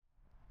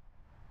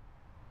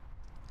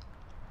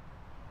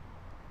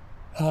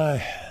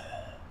Hi,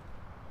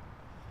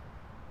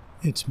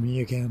 it's me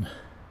again.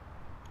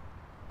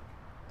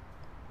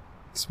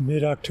 It's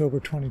mid-October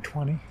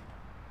 2020,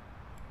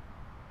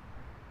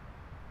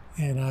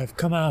 and I've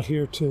come out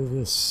here to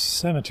this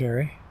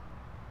cemetery,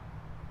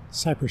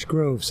 Cypress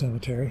Grove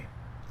Cemetery,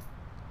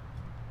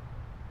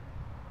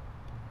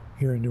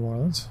 here in New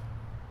Orleans,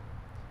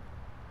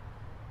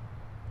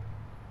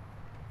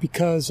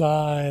 because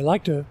I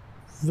like to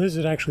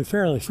visit actually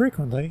fairly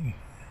frequently,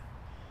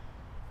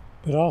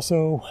 but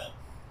also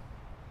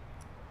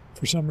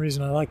for some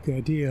reason I like the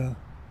idea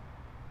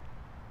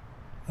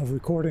of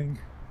recording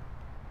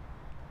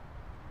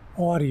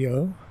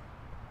audio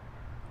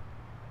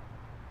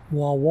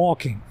while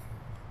walking,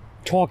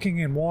 talking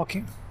and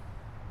walking.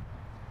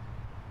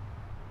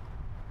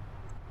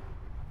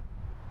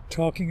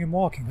 Talking and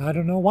walking. I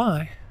don't know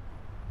why,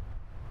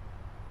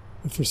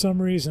 but for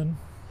some reason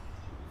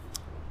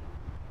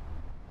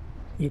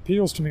it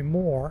appeals to me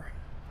more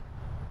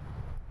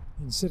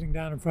than sitting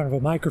down in front of a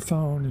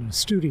microphone in a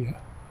studio.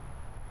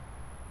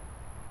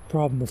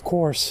 Problem, of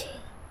course,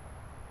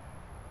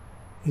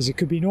 is it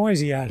could be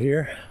noisy out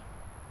here.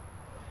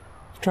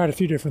 I've tried a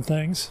few different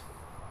things.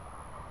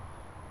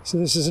 So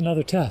this is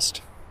another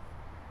test.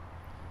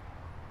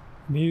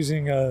 I'm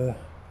using a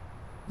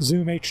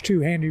Zoom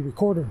H2 handy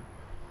recorder,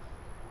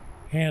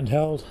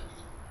 handheld,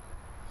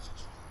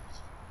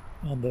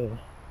 on the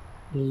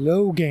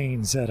low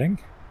gain setting,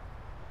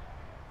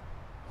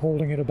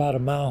 holding it about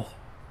a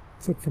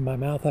foot from my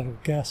mouth, I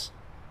would guess.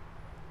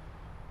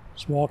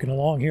 Just walking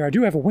along here. I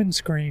do have a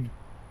windscreen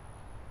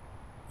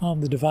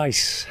on the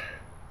device,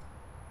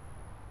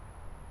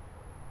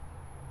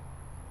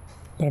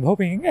 but I'm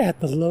hoping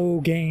at the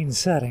low gain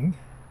setting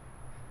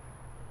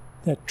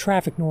that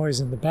traffic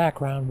noise in the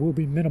background will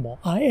be minimal.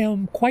 I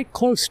am quite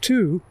close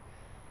to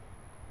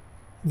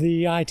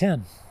the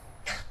I-10,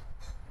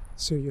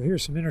 so you'll hear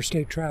some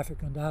interstate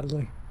traffic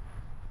undoubtedly.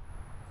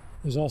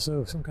 There's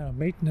also some kind of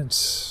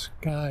maintenance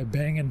guy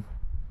banging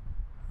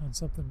on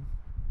something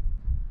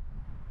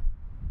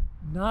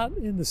not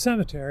in the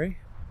cemetery,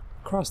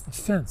 across the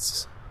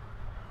fence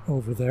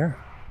over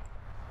there.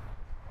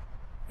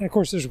 And of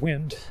course there's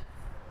wind.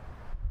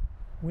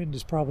 Wind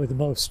is probably the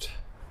most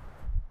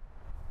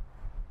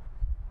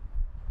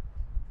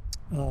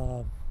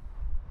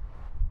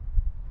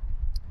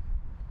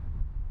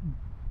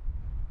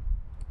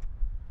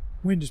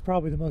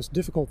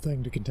difficult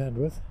thing to contend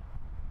with.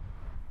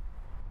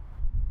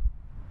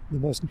 The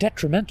most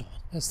detrimental,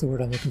 that's the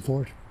word I'm looking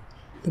for.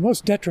 The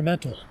most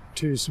detrimental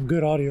to some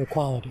good audio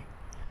quality.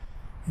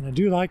 And I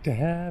do like to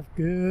have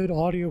good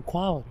audio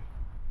quality.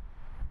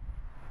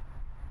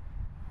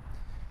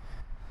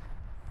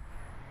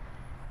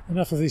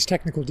 Enough of these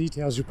technical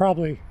details. You're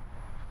probably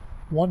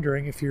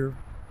wondering, if you're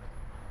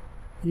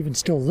even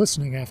still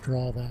listening after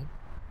all that,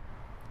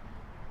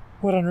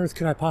 what on earth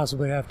could I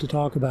possibly have to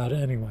talk about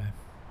anyway?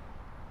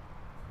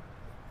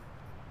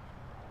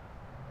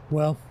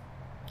 Well,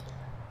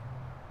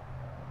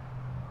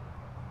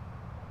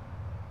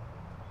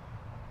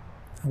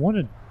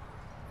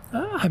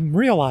 I'm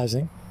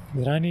realizing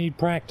that I need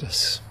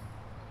practice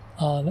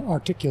on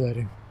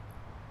articulating.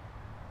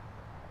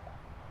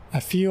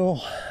 I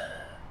feel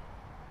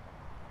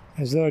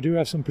as though I do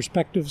have some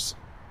perspectives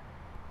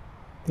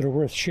that are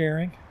worth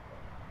sharing,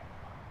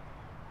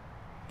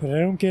 but I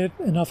don't get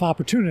enough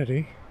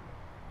opportunity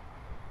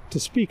to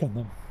speak on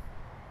them.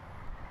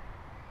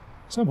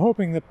 So I'm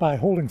hoping that by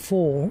holding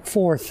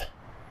forth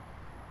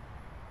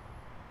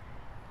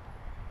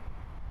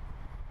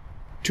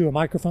to a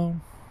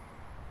microphone,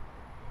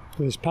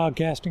 for this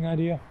podcasting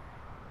idea,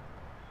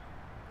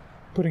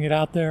 putting it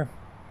out there,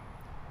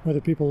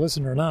 whether people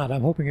listen or not, I'm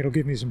hoping it'll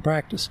give me some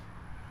practice.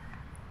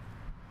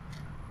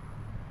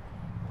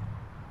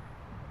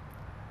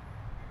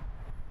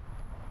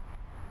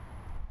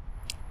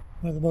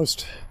 One of the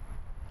most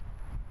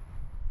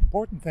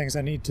important things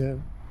I need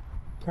to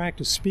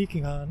practice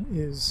speaking on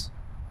is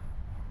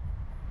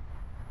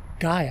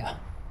Gaia,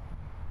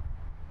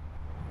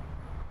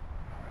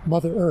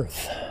 Mother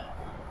Earth.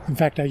 In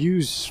fact, I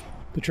use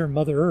the term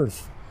Mother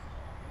Earth,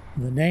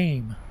 the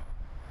name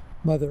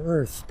Mother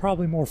Earth,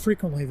 probably more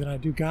frequently than I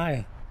do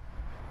Gaia,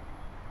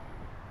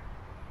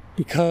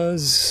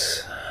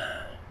 because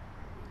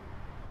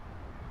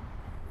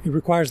it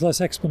requires less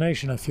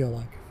explanation, I feel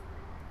like.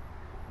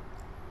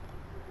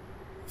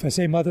 If I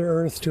say Mother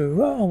Earth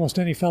to almost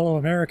any fellow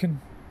American,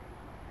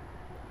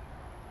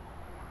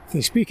 if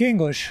they speak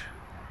English,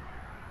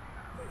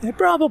 they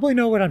probably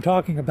know what I'm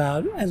talking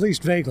about, at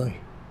least vaguely.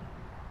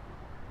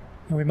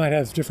 And we might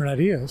have different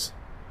ideas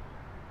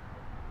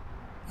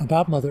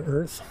about Mother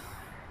Earth,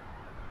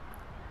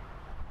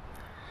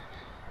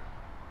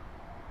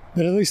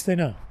 but at least they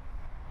know.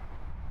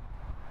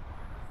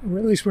 Or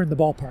at least we're in the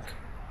ballpark.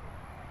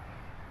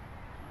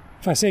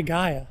 If I say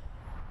Gaia,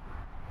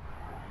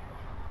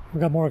 I've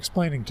got more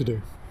explaining to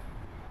do.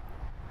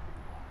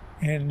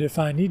 And if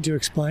I need to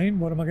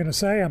explain, what am I going to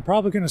say? I'm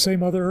probably going to say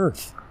Mother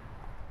Earth.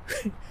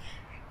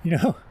 You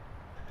know?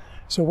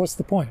 So what's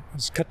the point?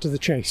 Let's cut to the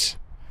chase.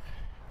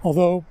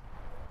 Although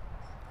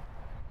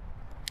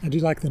I do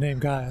like the name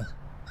Gaia.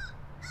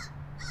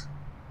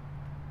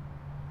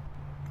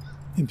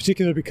 In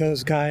particular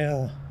because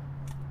Gaia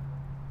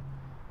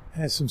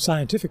has some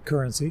scientific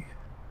currency,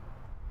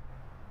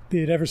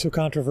 be it ever so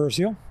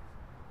controversial.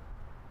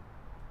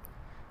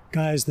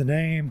 Gaia is the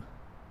name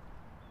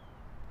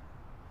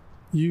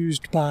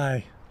used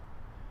by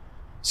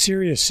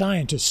serious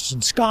scientists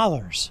and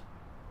scholars.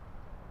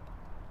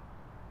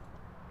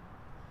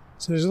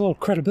 So there's a little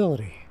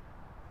credibility,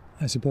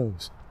 I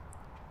suppose.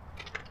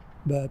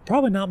 But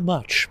probably not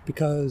much,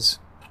 because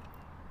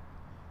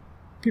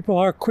people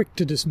are quick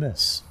to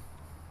dismiss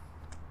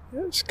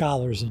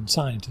scholars and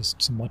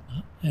scientists and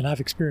whatnot. And I've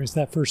experienced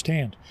that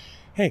firsthand.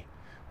 Hey,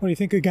 what do you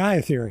think of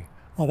Gaia theory?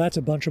 Oh, that's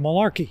a bunch of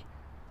malarkey.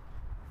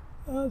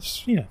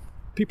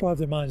 People have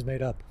their minds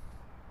made up.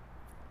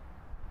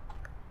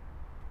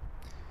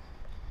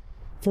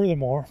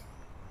 Furthermore,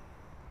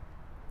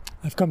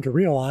 I've come to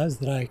realize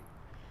that I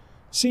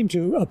seem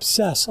to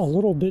obsess a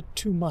little bit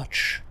too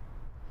much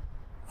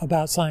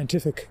about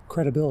scientific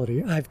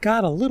credibility. I've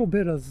got a little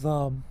bit of,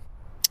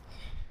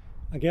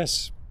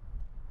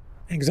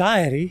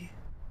 anxiety,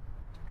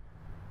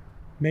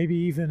 maybe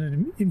even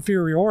an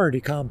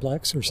inferiority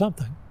complex or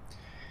something.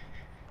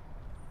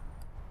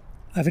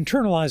 I've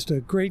internalized a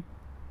great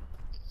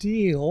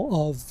deal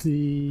of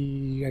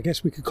the, I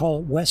guess we could call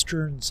it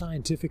Western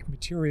scientific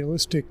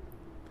materialistic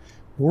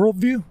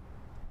worldview.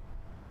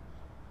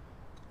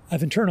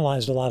 I've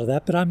internalized a lot of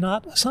that, but I'm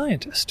not a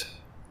scientist.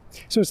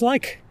 So it's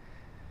like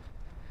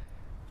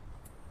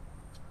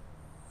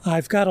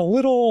I've got a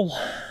little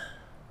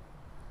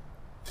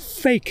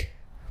fake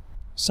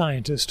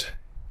scientist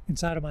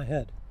inside of my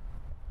head,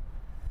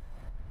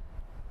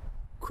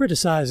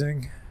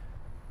 criticizing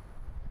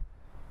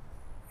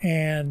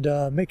and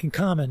making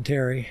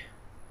commentary.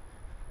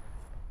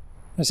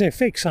 I say a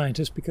fake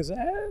scientist because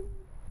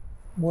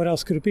what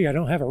else could it be? I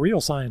don't have a real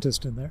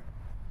scientist in there.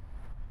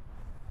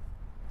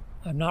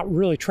 I'm not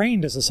really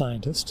trained as a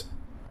scientist.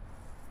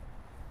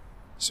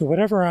 So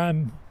whatever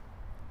I'm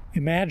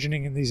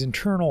imagining in these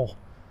internal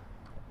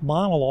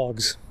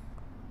monologues,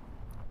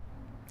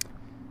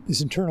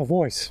 this internal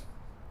voice,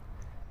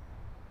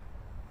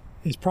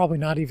 is probably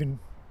not even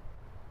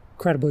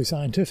credibly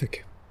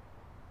scientific.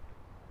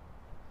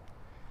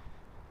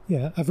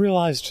 Yeah, I've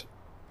realized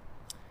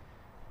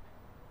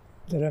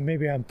that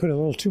maybe I'm putting a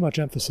little too much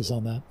emphasis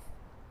on that.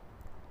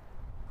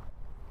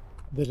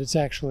 That it's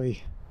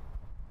actually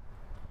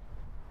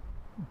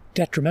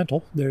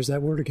detrimental, there's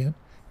that word again,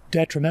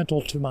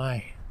 detrimental to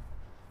my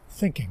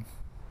thinking.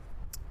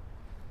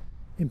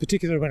 In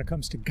particular, when it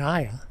comes to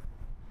Gaia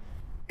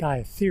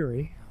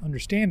theory,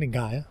 understanding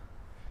Gaia,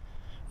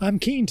 I'm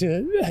keen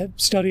to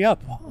study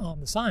up on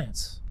the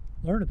science,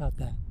 learn about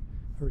that,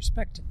 I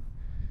respect it.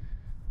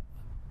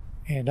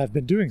 And I've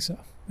been doing so.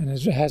 And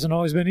it hasn't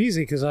always been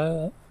easy because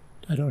I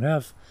don't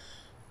have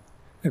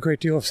a great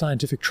deal of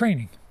scientific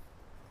training.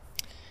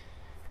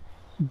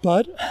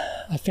 But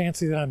I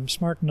fancy that I'm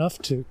smart enough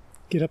to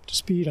get up to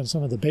speed on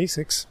some of the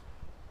basics.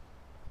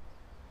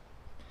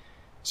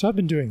 So I've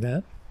been doing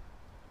that.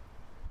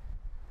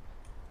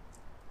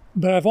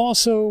 But I've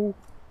also,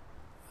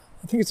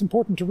 I think it's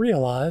important to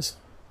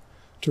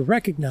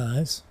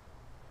recognize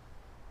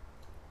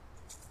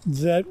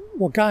that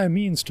what Gaia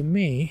means to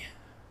me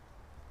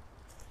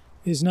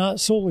is not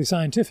solely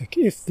scientific.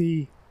 If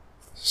the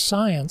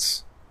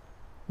science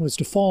was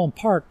to fall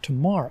apart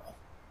tomorrow,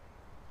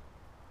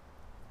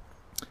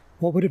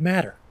 what would it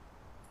matter?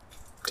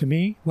 To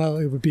me, well,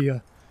 it'd be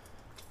a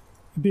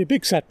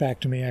big setback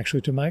to me,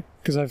 actually,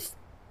 because I've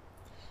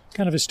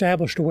kind of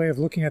established a way of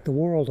looking at the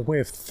world, a way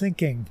of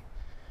thinking.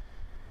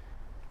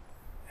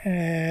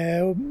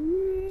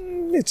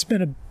 It's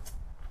been a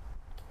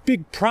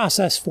big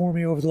process for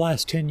me over the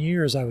last 10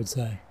 years, I would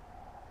say.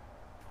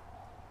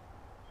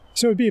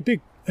 So it'd be a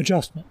big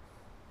adjustment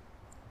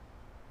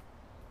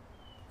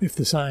if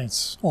the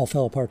science all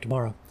fell apart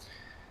tomorrow.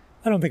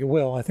 I don't think it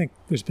will. I think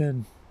there's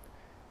been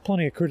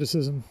plenty of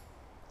criticism.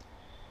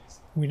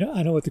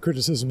 I know what the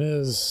criticism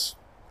is.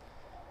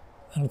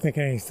 I don't think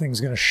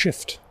anything's going to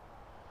shift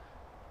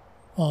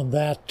on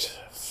that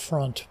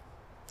front.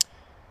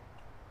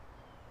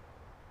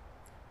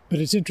 But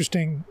it's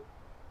interesting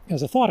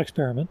as a thought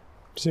experiment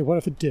to say, what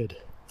if it did?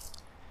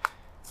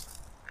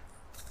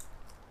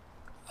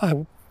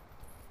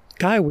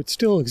 Gaia would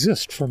still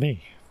exist for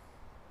me.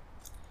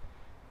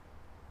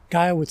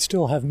 Gaia would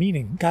still have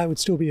meaning. Gaia would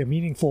still be a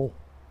meaningful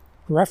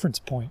reference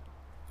point,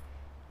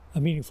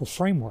 a meaningful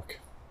framework,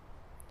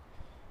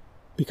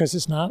 because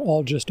it's not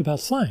all just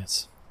about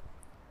science.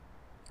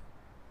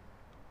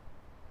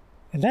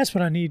 And that's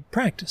what I need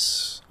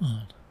practice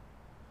on,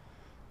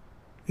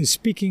 is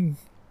speaking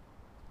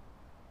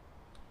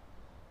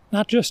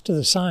not just to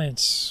the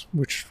science,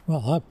 which,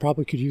 well, I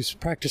probably could use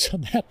practice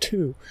on that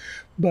too,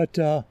 but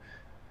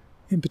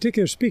in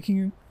particular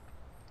speaking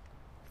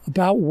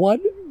about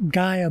what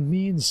Gaia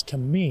means to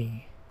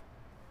me,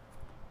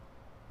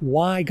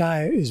 why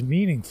Gaia is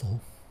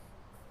meaningful,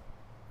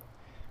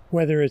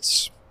 whether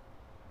it's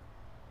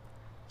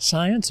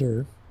science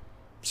or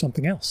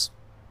something else.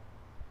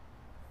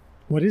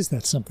 What is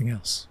that something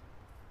else?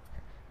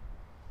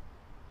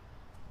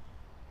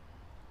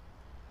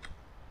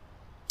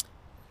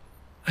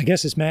 I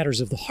guess it's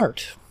matters of the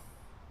heart.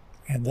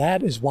 And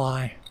that is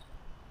why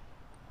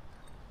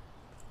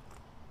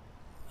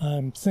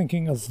I'm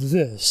thinking of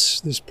this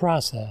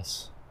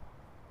process,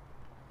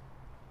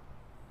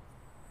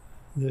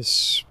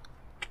 these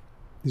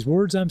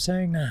words I'm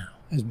saying now,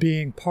 as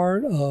being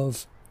part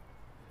of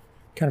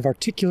kind of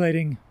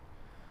articulating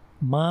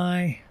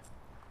my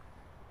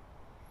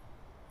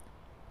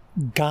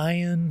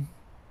Gaian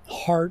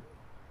heart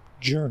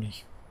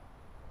journey.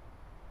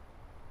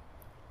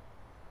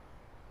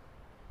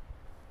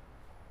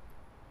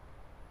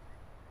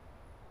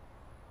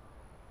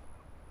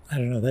 I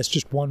don't know, that's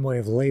just one way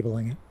of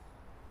labeling it.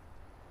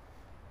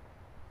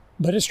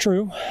 But it's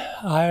true.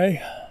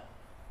 I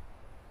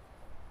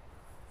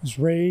was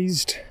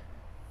raised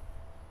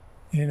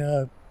in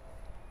a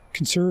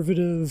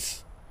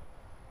conservative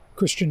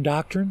Christian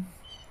doctrine,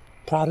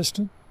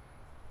 Protestant,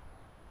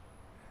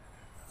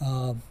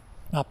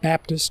 not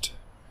Baptist,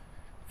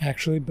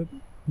 actually, but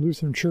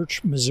Lutheran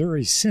Church,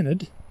 Missouri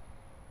Synod.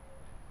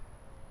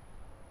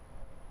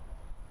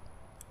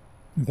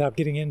 Without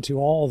getting into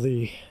all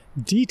the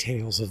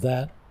details of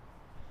that,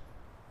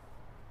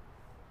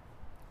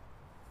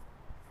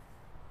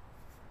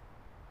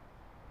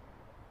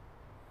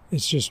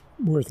 it's just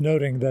worth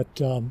noting that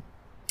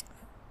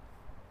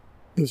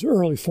those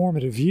early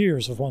formative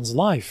years of one's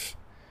life,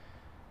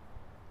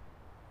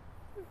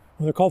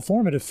 well, they're called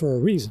formative for a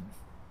reason.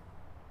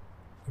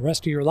 The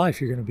rest of your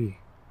life, you're going to be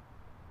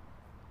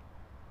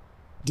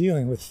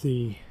dealing with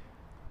the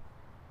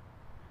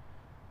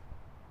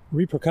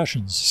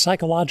repercussions,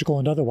 psychological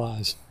and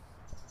otherwise,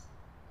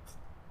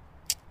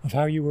 of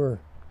how you were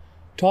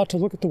taught to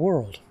look at the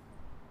world.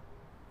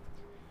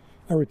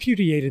 I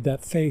repudiated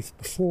that faith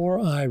before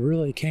I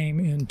really came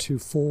into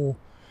full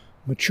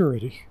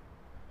maturity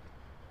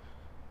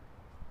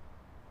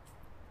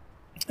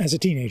as a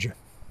teenager.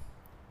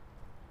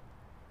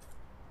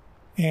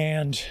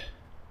 And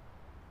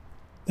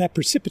that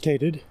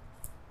precipitated,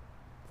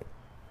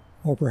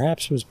 or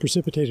perhaps was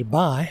precipitated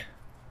by,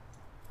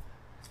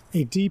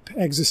 a deep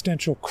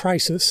existential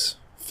crisis,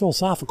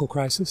 philosophical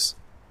crisis,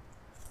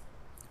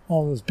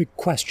 all those big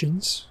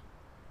questions.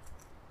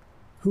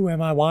 Who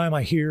am I? Why am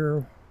I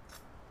here?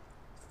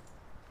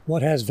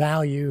 What has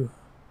value?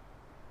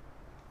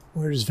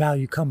 Where does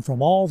value come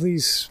from? All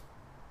these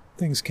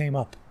things came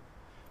up.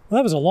 Well,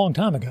 that was a long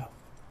time ago.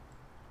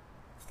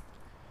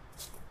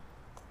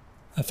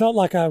 I felt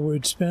like I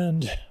would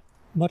spend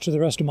much of the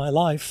rest of my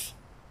life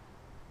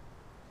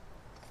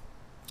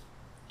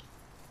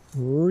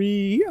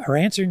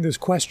answering those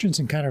questions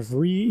and kind of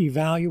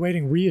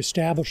re-evaluating,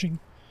 re-establishing,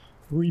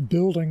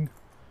 rebuilding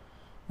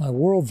my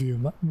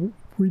worldview,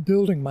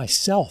 rebuilding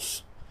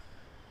myself.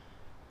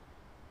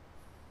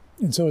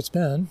 And so it's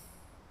been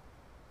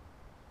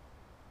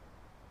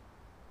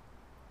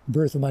the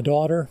birth of my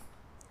daughter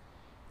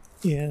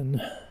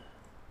in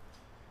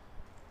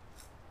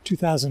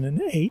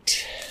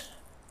 2008,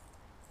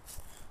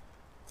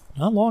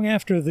 not long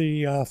after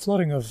the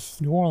flooding of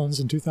New Orleans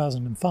in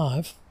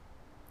 2005.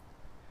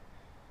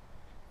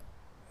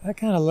 That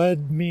kind of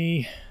led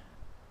me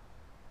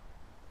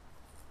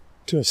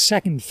to a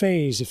second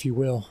phase, if you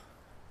will,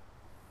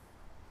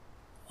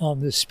 on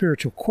this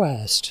spiritual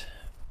quest.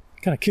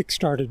 Kind of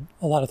kick-started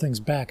a lot of things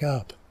back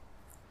up.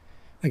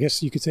 I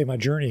guess you could say my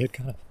journey had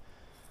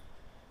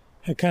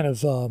kind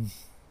of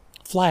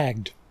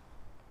flagged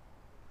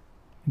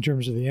in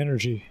terms of the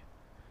energy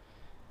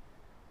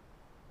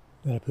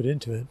that I put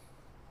into it.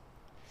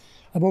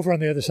 I'm over on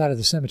the other side of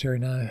the cemetery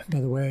now,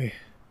 by the way,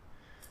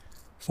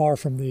 farther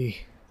from the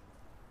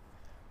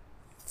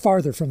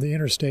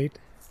interstate.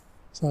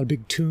 There's a lot of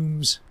big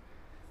tombs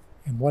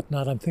and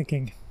whatnot. I'm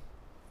thinking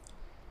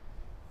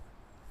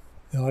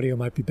the audio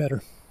might be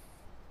better.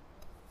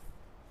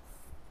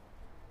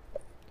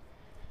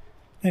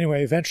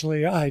 Anyway,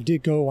 eventually I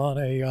did go on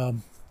a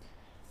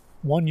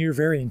 1 year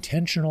very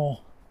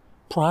intentional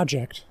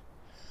project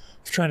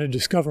of trying to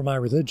discover my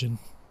religion.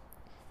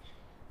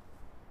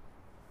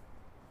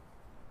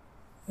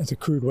 That's a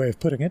crude way of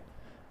putting it,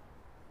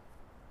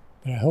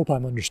 but I hope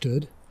I'm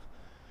understood.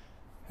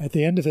 At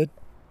the end of it,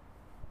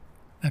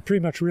 I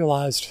pretty much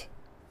realized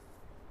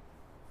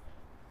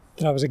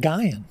that I was a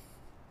Gaian.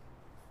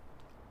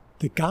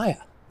 The Gaia,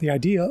 the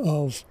idea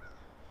of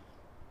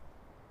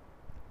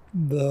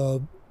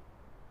the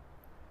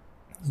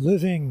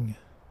living,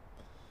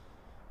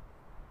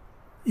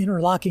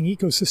 interlocking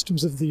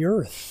ecosystems of the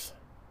earth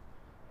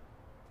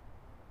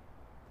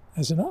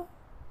as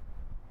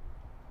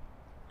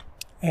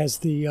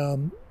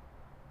the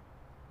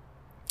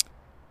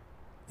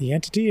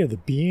entity or the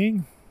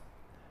being,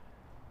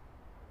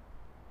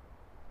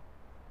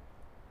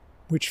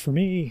 which for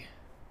me,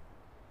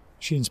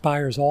 she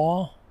inspires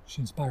awe,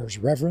 she inspires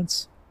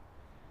reverence,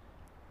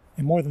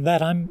 and more than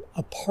that, I'm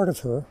a part of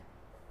her.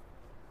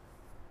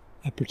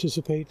 I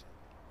participate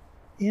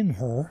in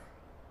her.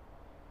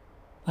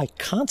 I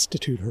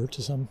constitute her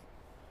to some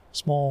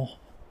small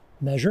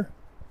measure.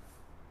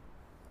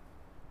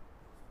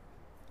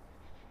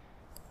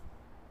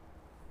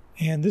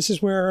 And this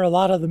is where a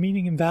lot of the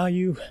meaning and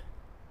value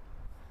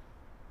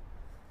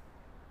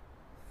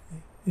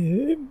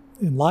in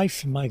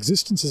life, in my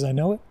existence as I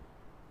know it,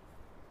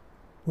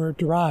 where it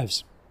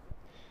derives.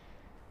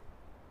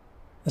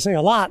 I say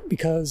a lot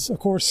because, of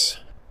course,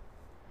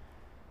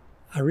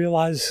 I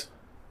realize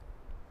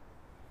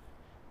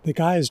the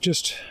guy is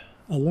just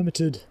a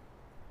limited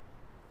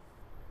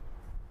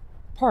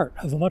part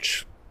of a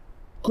much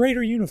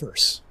greater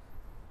universe.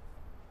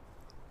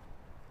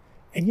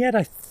 And yet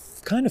I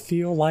kind of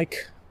feel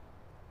like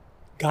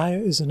Gaia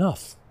is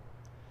enough.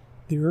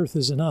 The earth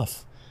is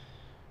enough.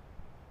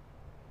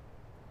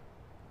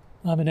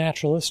 I'm a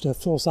naturalist, a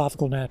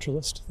philosophical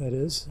naturalist, that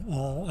is.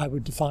 I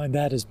would define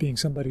that as being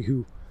somebody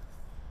who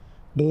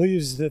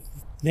believes that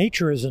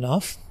nature is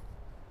enough.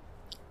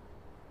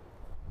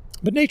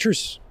 But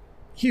nature's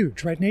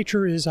huge, right?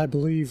 Nature is, I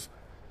believe,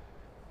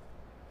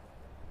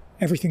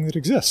 everything that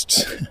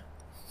exists.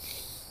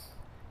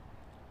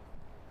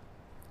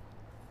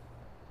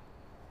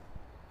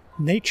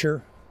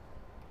 Nature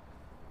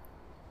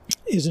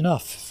is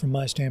enough, from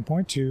my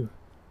standpoint, to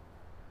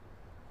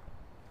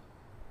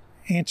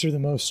answer the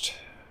most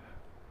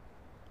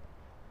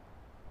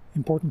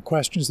important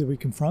questions that we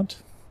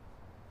confront.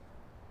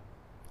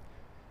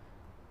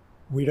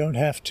 We don't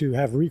have to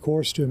have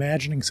recourse to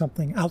imagining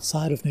something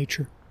outside of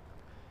nature,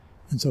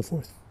 and so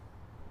forth.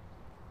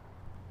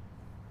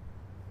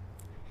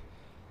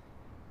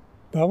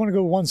 But I want to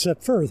go one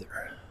step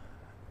further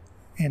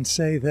and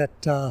say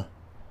that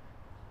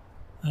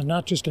I'm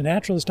not just a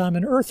naturalist, I'm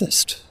an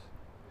earthist.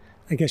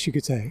 I guess you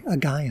could say, a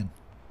Gaian.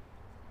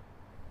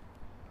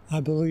 I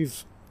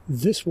believe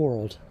this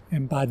world,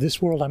 and by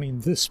this world I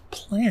mean this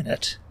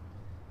planet,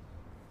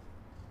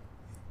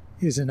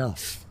 is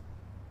enough.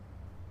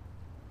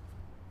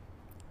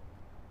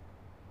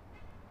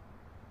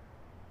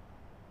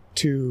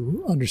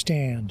 To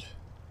understand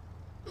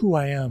who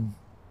I am,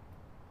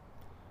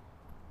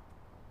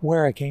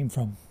 where I came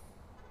from,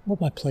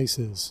 what my place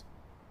is,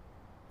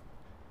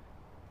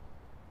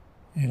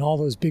 and all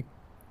those big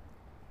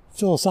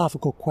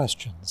philosophical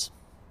questions.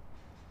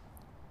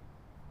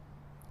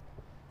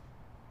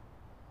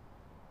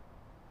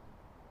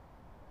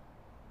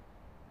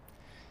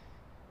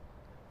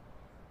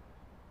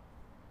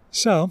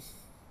 So,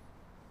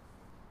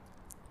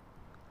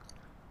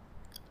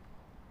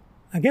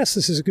 I guess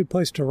this is a good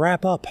place to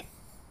wrap up.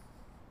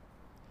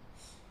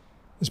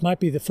 This might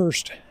be the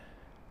first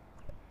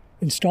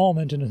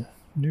installment in a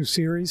new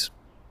series,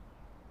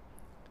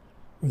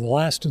 or the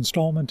last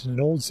installment in an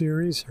old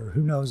series, or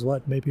who knows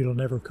what, maybe it'll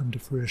never come to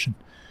fruition.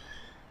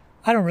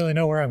 I don't really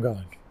know where I'm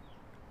going.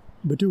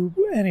 But do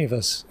any of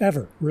us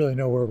ever really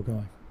know where we're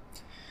going?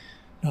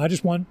 No, I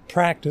just want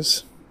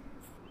practice.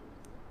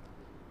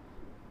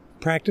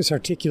 Practice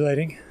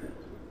articulating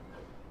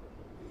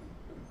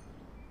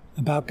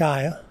about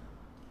Gaia,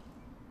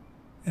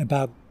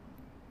 about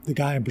the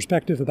Gaian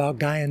perspective, about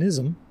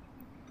Gaianism,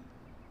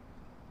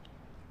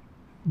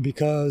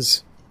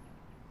 because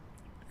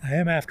I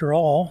am, after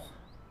all,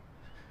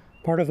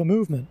 part of a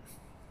movement.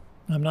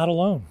 I'm not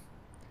alone.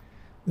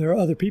 There are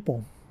other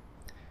people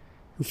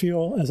who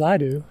feel as I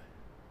do,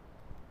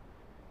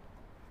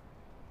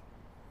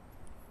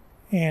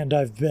 and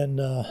I've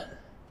been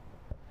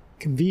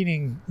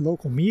convening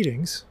local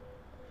meetings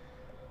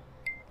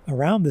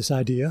around this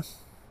idea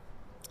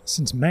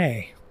since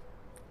May.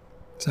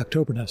 It's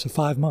October now, so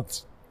 5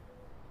 months.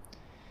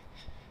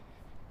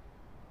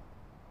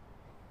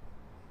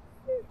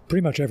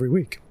 Pretty much every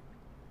week.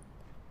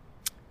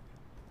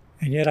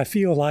 And yet I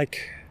feel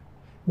like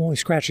I'm only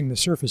scratching the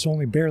surface,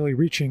 only barely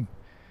reaching,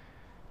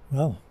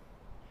 well,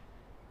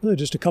 really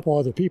just a couple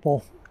other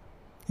people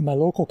in my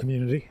local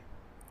community.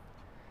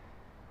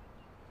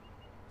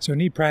 So I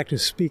need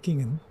practice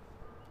speaking and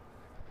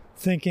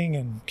thinking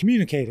and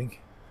communicating.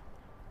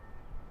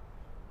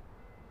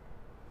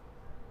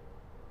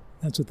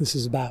 That's what this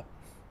is about.